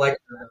you a whole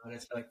lecture and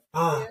it's like,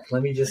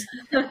 let me just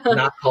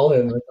not call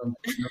him or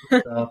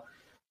something. So,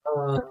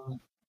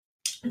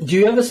 do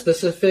you have a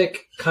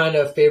specific kind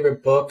of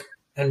favorite book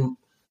and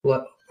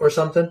what or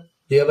something?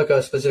 Do you have like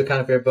a specific kind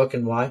of favorite book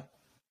and why?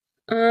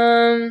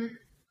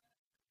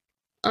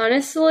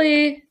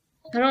 Honestly,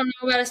 I don't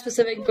know about a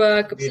specific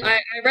book. I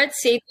read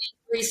Sapiens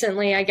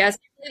recently, I guess. I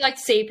really liked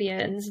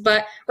Sapiens,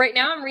 but right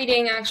now I'm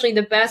reading actually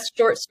the best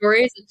short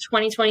stories of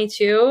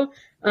 2022,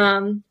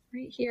 right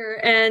here,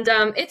 and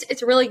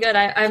it's really good.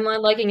 I'm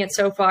liking it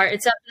so far.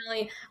 It's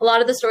definitely a lot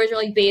of the stories are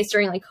like based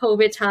during like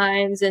COVID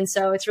times, and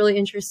so it's really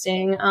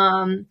interesting.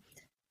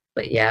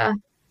 But yeah.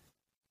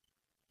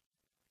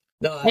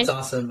 No, that's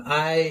awesome.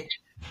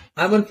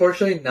 I'm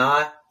unfortunately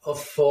not a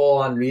full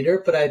on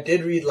reader, but I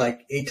did read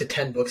like 8 to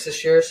 10 books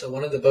this year. So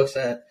one of the books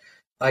that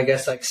I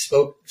guess like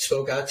spoke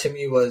out to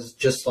me was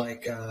just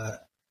like I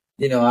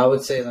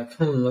would say like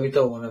let me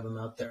throw one of them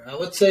out there. I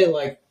would say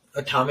like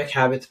Atomic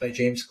Habits by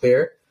James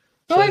Clear.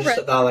 Oh, So I've it's just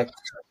read. about like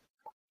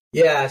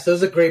yeah, so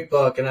it's a great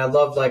book, and I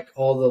love like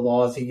all the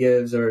laws he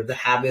gives or the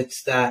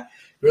habits that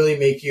really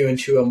make you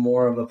into a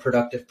more of a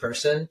productive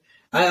person.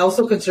 I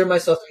also consider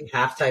myself to be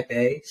half type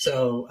A,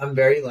 so I'm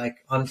very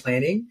like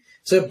unplanning.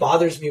 So it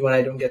bothers me when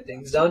I don't get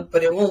things done,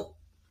 but it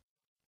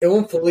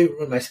won't fully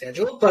ruin my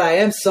schedule. But I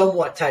am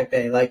somewhat type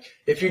A. Like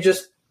if you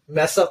just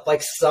mess up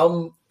like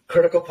some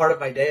critical part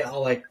of my day,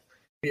 I'll like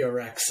be a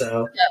wreck.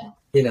 So Yeah.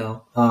 you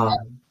know,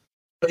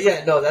 but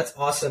yeah, no, that's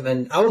awesome,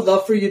 and I would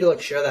love for you to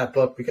like share that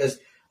book because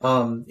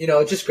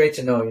it's just great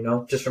to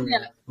know, just from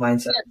your Yeah.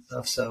 mindset Yeah. and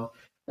stuff. So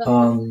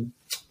Definitely.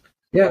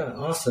 yeah,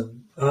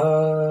 awesome.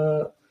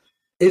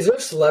 Is there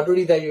a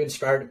celebrity that you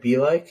inspire to be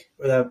like,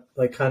 or that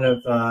like kind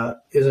of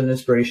is an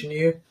inspiration to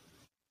you?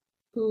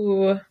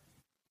 Ooh.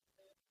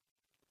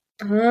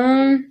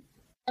 Um,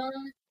 I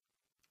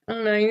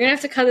don't know. You're gonna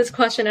have to cut this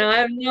question out. I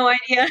have no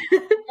idea.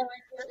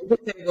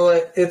 Table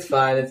it. It's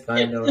fine. It's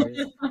fine. No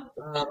worries.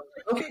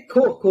 Okay,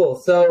 cool, cool.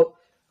 So,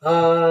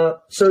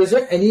 so is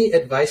there any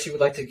advice you would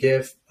like to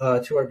give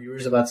to our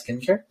viewers about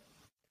skincare,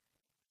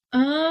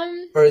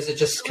 or is it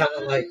just kind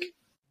of like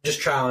just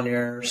trial and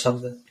error or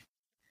something?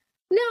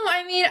 No,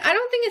 I mean, I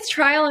don't think it's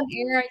trial and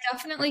error. I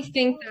definitely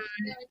think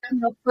that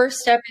the first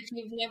step, if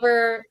you've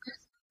never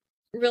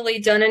really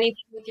done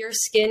anything with your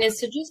skin, is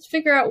to just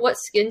figure out what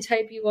skin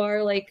type you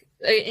are. Like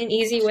an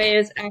easy way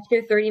is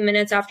after 30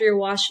 minutes after you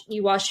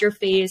wash your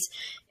face.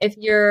 If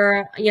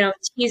your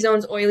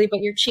T-zone's oily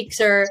but your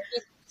cheeks are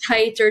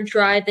tight or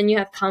dry, then you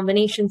have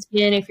combination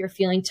skin. If you're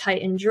feeling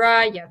tight and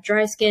dry, you have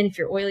dry skin. If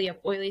you're oily, you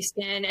have oily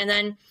skin. And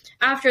then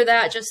after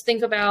that, just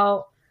think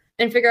about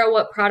and figure out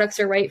what products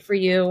are right for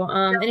you.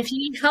 And if you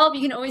need help,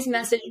 you can always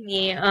message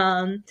me.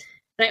 And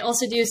I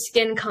also do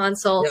skin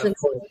consults. Yeah, And of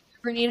course.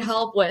 ever need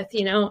help with,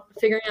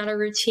 figuring out a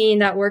routine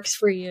that works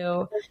for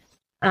you,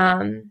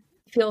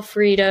 feel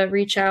free to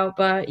reach out.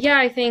 But yeah,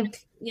 I think,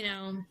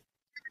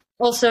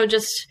 also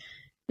just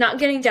not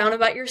getting down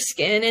about your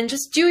skin and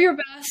just do your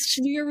best,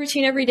 do your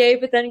routine every day,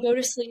 but then go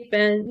to sleep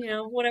and,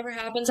 whatever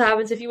happens,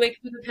 happens. If you wake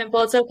up with a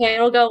pimple, it's okay.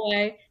 It'll go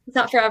away. It's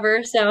not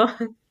forever. So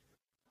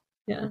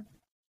yeah.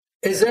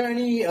 Is there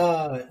any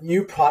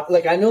new product?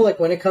 Like I know, like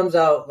when it comes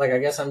out, like I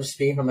guess I'm just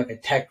speaking from like a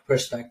tech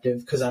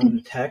perspective because I'm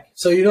into tech.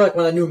 So like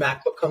when a new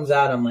MacBook comes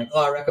out, I'm like,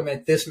 oh, I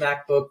recommend this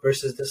MacBook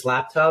versus this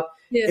laptop.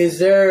 Yeah. Is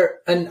there?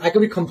 And I could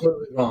be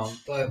completely wrong,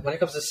 but when it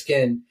comes to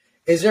skin,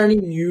 is there any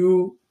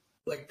new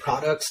like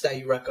products that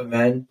you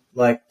recommend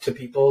like to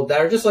people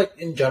that are just like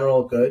in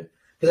general good?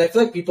 Because I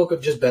feel like people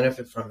could just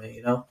benefit from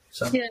it,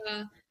 So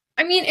Yeah.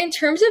 I mean, in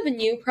terms of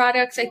new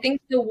products, I think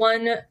the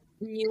one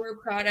newer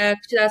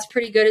product that's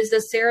pretty good is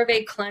the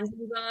CeraVe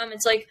cleansing balm.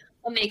 It's like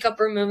a makeup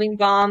removing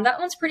balm. That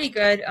one's pretty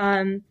good.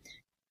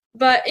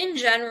 But in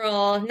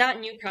general, not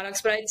new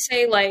products, but I'd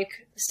say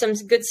like some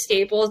good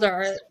staples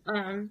are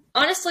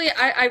honestly,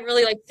 I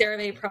really like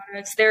CeraVe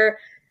products. Their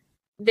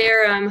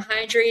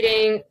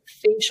hydrating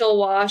facial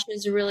wash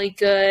is really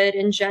good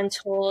and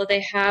gentle.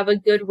 They have a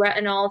good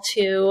retinol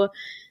too.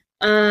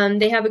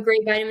 They have a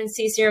great vitamin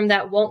C serum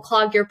that won't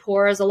clog your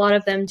pores. A lot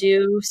of them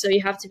do, so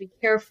you have to be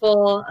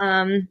careful.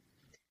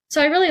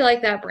 So I really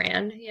like that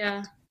brand.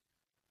 Yeah.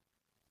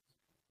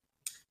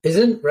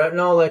 isn't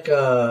retinol like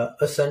a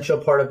essential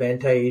part of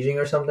anti-aging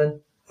or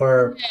something?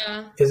 Or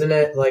Yeah. isn't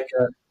it like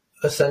a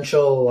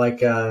essential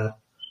like I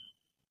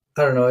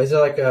don't know, is it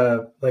like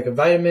a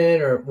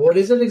vitamin or what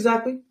is it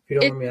exactly? If you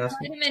don't It's mind me a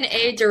asking. vitamin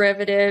A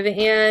derivative,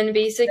 and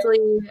basically,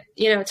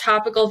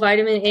 topical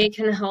vitamin A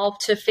can help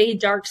to fade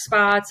dark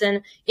spots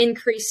and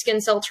increase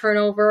skin cell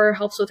turnover,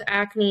 helps with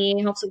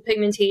acne, helps with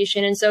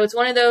pigmentation. And so it's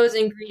one of those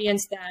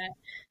ingredients that,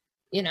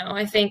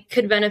 I think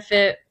could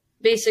benefit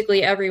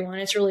basically everyone.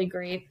 It's really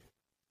great.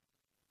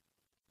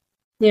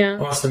 Yeah.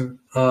 Awesome.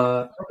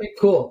 Okay,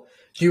 cool.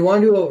 Do you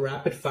want to do a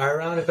rapid fire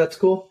round if that's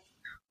cool?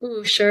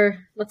 Ooh, sure.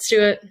 Let's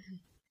do it.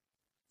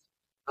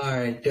 All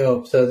right,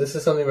 dope. So this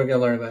is something we're gonna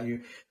learn about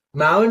you.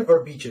 Mountain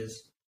or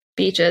beaches?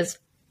 Beaches.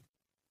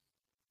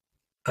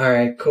 All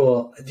right,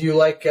 cool. Do you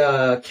like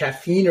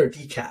caffeine or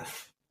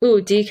decaf?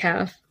 Ooh,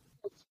 decaf.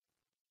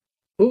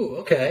 Ooh,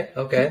 okay,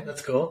 okay,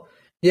 that's cool.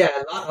 Yeah,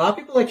 a lot of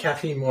people like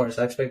caffeine more,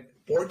 so I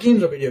expect board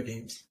games or video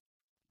games.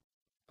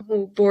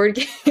 Ooh, board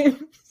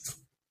game.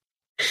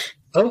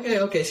 Okay,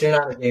 okay, so you're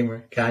not a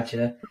gamer.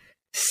 Gotcha.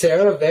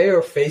 CeraVe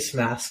or face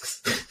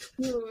masks?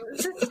 Ooh,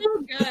 this is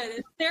so good.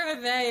 It's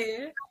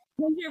CeraVe.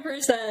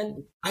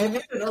 100%. I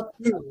made it up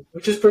too,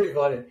 which is pretty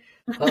funny.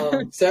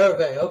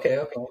 CeraVe, okay,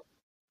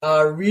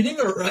 okay. Reading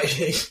or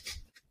writing?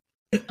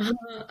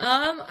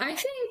 I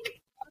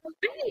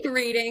think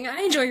reading.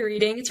 I enjoy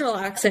reading. It's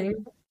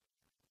relaxing.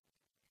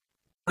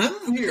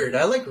 I'm weird.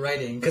 I like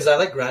writing because I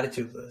like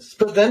gratitude lists.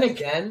 But then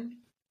again,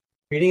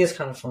 reading is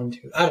kind of fun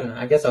too. I don't know.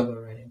 I guess I'll go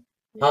writing.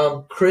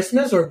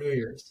 Christmas or New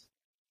Year's?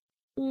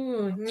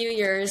 Ooh, New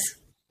Year's.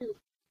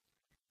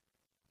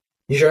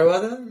 You sure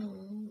about that?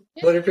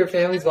 What if your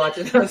family's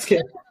watching? I was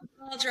kidding.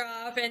 Ball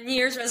drop and New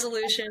Year's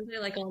resolutions. I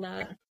like all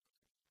that.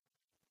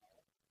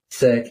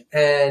 Sick.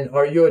 And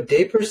are you a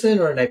day person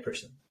or a night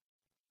person?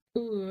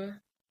 Ooh.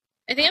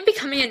 I think I'm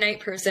becoming a night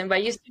person, but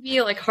I used to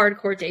be like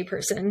hardcore day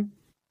person.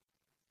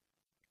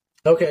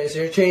 Okay, so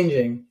you're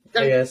changing,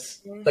 I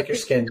guess, like your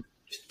skin,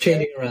 just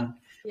changing around.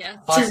 Yeah.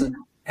 Awesome.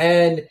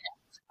 And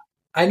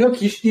I know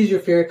quiche is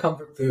your favorite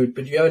comfort food,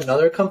 but do you have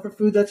another comfort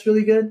food that's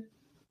really good?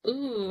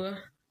 Ooh.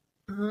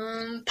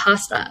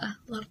 Pasta.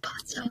 Love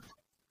pasta.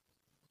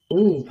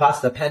 Ooh,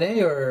 pasta.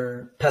 Penne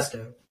or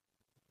pesto?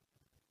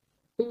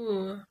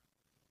 Ooh.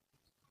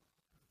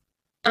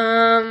 There's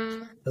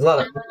a lot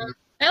of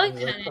I like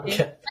penne.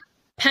 Okay.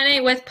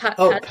 Penne with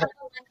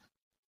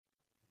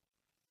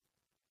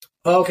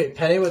Oh, okay,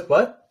 penne with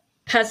what?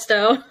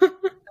 pesto.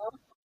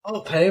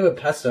 Oh, penne with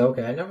pesto.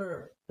 Okay, I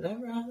never had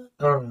that.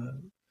 I don't know.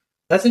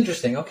 That's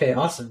interesting. Okay,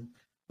 awesome.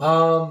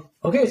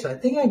 Okay, so I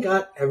think I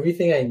got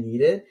everything I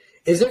needed.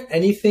 Is there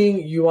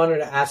anything you wanted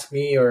to ask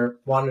me or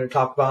wanted to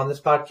talk about on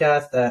this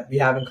podcast that we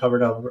haven't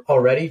covered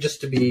already,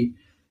 just to be,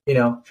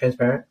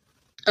 transparent?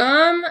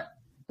 Um,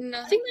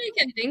 Nothing that I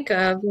can think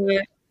of,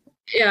 but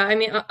yeah, I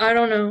mean, I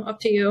don't know. Up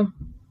to you.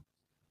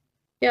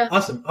 Yeah.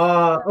 Awesome.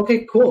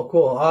 Okay, cool.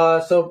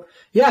 So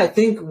yeah, I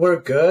think we're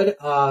good.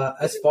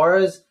 As far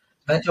as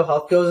mental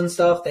health goes and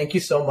stuff, thank you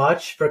so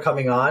much for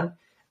coming on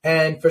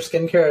and for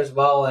skincare as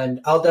well. And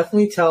I'll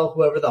definitely tell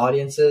whoever the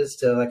audience is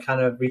to like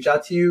kind of reach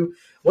out to you.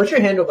 What's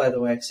your handle, by the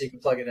way, so you can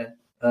plug it in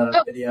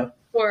Oh, video?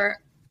 or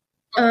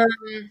um,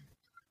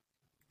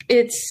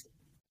 it's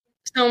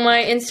so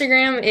my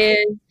Instagram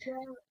is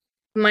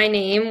my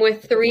name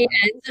with three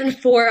N's and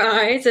four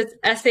I's. It's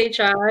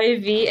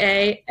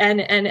SHIVANNNIII.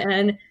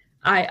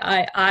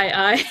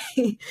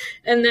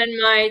 And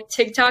then my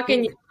TikTok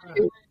and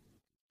YouTube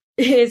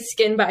is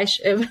Skin by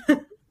Shiv.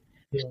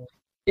 Yeah.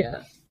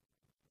 Yeah.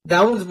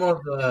 That one's more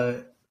of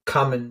a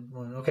common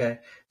one. Okay.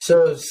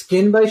 So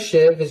Skin by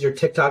Shiv is your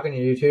TikTok and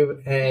your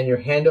YouTube, and your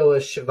handle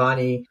is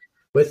Shivani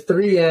with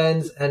three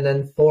N's and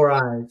then four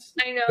I's.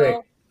 I know. Great.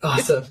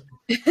 Awesome.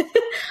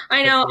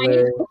 I know. I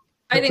think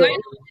I know So- how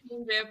to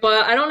change it,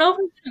 but I don't know if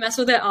I'm gonna mess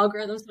with the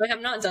algorithm, so I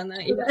have not done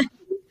that yet.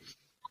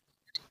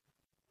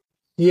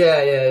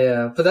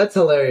 Yeah. But that's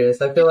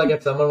hilarious. I feel like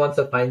if someone wants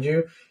to find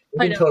you, you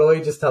I can know.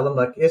 totally just tell them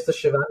like it's the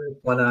Shivani with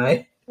one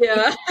eye.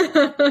 Yeah.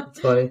 It's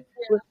funny.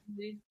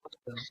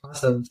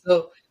 Awesome.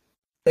 So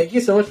thank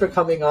you so much for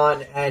coming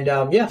on, and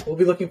yeah, we'll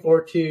be looking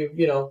forward to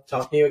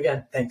talking to you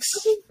again. Thanks.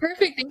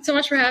 Perfect. Thanks so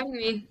much for having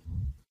me.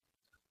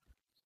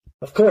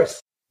 Of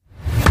course.